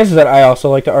 the thing is that I also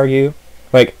like to argue.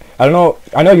 Like, I don't know,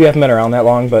 I know you haven't been around that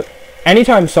long, but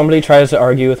anytime somebody tries to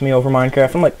argue with me over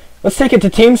Minecraft, I'm like, let's take it to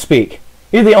TeamSpeak.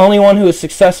 You're the only one who has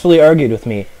successfully argued with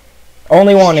me.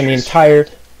 Only one in the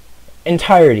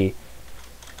entirety.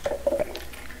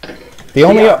 The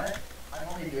only... I'm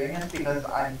only doing this because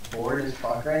I'm bored as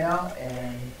fuck right now,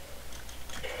 and...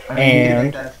 I mean, you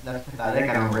can think that's pathetic,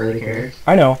 I don't really care.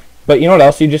 I know, but you know what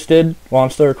else you just did while I'm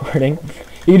still recording?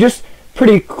 You just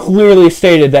pretty clearly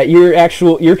stated that your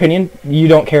opinion, you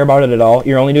don't care about it at all.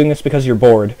 You're only doing this because you're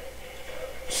bored.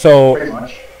 Pretty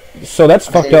much. So that's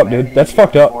I'm fucked saying up, my dude. opinion That's is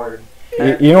fucked up. bored.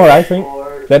 You know what I think?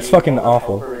 That's fucking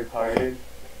awful.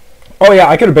 Oh yeah,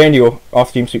 I could have banned you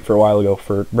off TeamSpeak for a while ago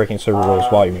for breaking server rules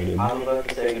while you muted. I'm about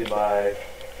to say goodbye.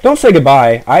 Don't say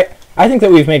goodbye. I think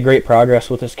that we've made great progress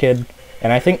with this kid,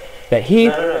 and I think that he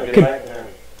No, could... goodbye to him.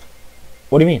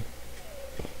 What do you mean?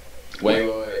 Wait.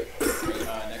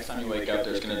 Next time you wake up,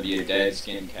 there's gonna be a dead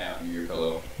skinned cat under your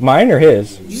pillow. Mine or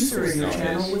his? User in your No,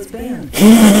 channel his. was banned.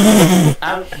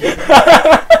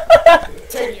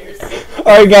 10 years.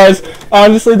 Alright guys,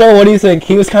 honestly though, what do you think?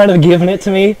 He was kind of giving it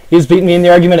to me. He was beating me in the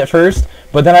argument at first,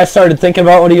 but then I started thinking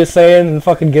about what he was saying and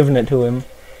fucking giving it to him.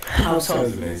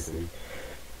 Household. amazing.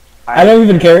 I don't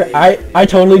even care. I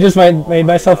totally just made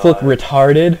myself look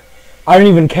retarded. I don't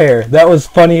even care. That was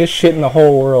funniest shit in the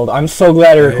whole world. I'm so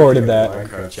glad I recorded that.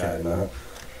 Minecraft chat now.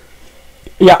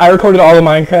 Yeah, I recorded all the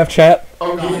Minecraft chat.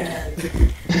 Oh god.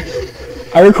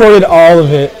 I recorded all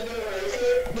of it.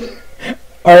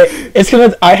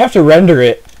 Alright, I have to render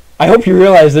it. I hope you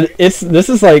realize that this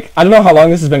is like, I don't know how long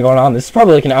this has been going on. This is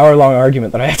probably like an hour-long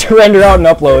argument that I have to render out and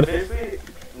upload.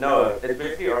 It's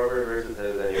basically Arbor versus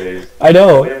his anyways. I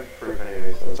know. We have proof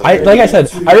anyways. So Like I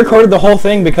said, I recorded the whole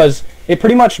thing because it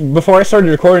pretty much, before I started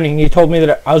recording, he told me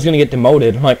that I was going to get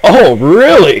demoted. I'm like, oh,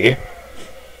 really?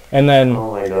 And then,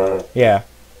 Oh my god. yeah.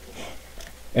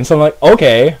 And so I'm like,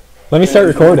 okay, let me start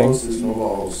recording.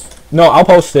 No, I'll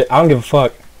post it. I don't give a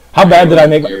fuck. How bad did I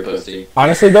make... You're a pussy.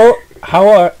 Honestly, though,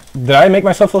 how, did I make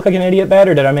myself look like an idiot bad,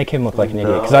 or did I make him look like an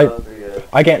idiot? Because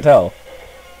I can't tell.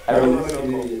 Everyone's At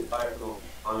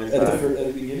on his the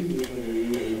side. beginning,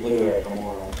 you look like a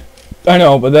moron. I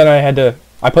know, but then I had to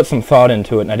I put some thought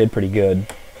into it and I did pretty good.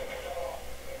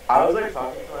 I was like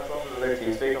talking to myself in their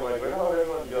TeamSpeak. I'm like, where the hell did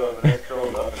everyone go? And I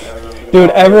scrolled up and everyone was Dude,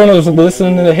 everyone was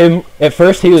listening to him. At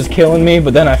first he was killing me,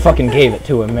 but then I fucking gave it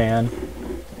to him, man.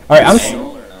 Alright,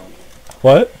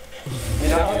 what?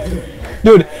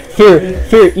 Dude,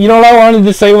 Fear, you know what I wanted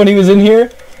to say when he was in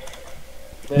here?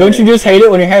 Don't you just hate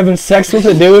it when you're having sex with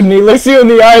a dude and he looks you in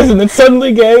the eyes and it's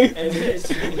suddenly gay?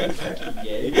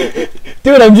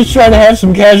 Dude, I'm just trying to have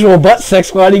some casual butt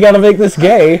sex. Why do you gotta make this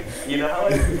gay? You know how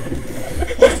like...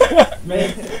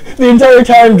 The entire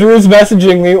time Drew's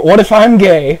messaging me, what if I'm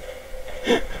gay?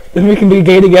 Then we can be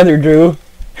gay together, Drew.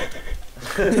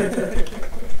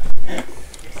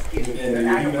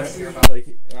 Like,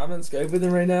 I'm on Skype with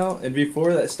him right now, and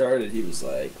before that started, he was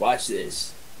like, watch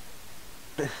this.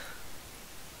 And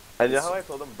you know how I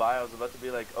told him bye? I was about to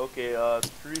be like, okay,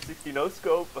 360 no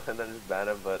scope, and then just ban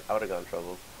him, but I would have got in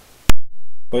trouble.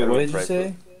 Wait, what did you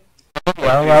say?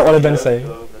 Well, not what I've been saying.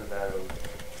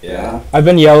 Yeah. I've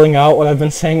been yelling out what I've been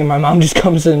saying, and my mom just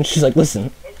comes in and she's like,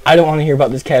 listen, I don't want to hear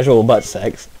about this casual butt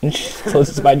sex. And she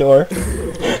closes my door.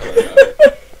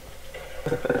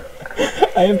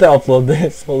 I have to upload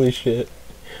this. Holy shit.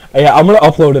 Yeah, I'm gonna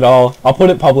upload it all. I'll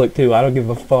put it public too. I don't give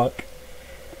a fuck.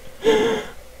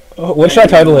 What should I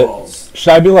title it?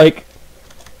 Should I be like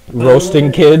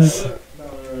roasting kids?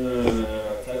 No.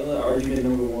 Title it Argument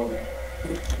Number 1.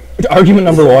 Argument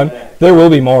number 1. There will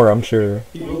be more, I'm sure.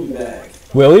 He will be back.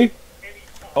 Will he?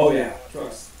 Oh yeah,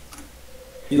 trust.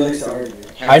 He likes to argue.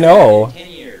 I know. 10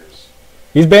 years.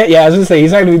 He's back. Yeah, I was gonna say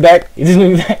he's not gonna be back. He's gonna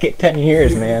be back in 10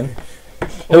 years, man.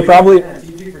 He'll probably.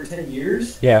 TV for 10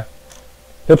 years? Yeah.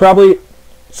 He'll probably.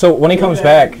 So when he comes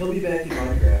back, He'll be back in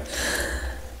Minecraft.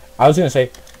 I was gonna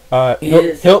say,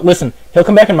 he'll listen. He'll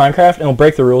come back in Minecraft and he'll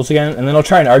break the rules again, and then he'll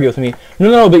try and argue with me.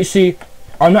 No, but you see,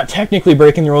 I'm not technically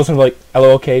breaking the rules. And I'm like,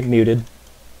 hello, okay, muted.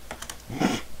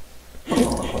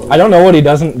 I don't know what he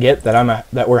doesn't get,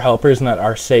 that we're helpers and that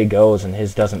our say goes and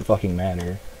his doesn't fucking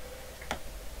matter.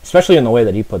 Especially in the way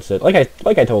that he puts it. Like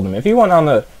I told him, if he went on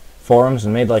the forums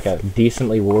and made like a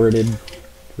decently worded,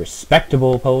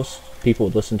 respectable post, people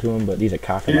would listen to him, but he's a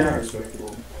cock. You're not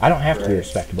respectable. I don't have to be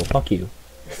respectable. Fuck you.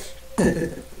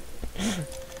 That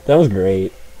was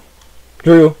great.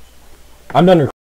 Drew, I'm done recording.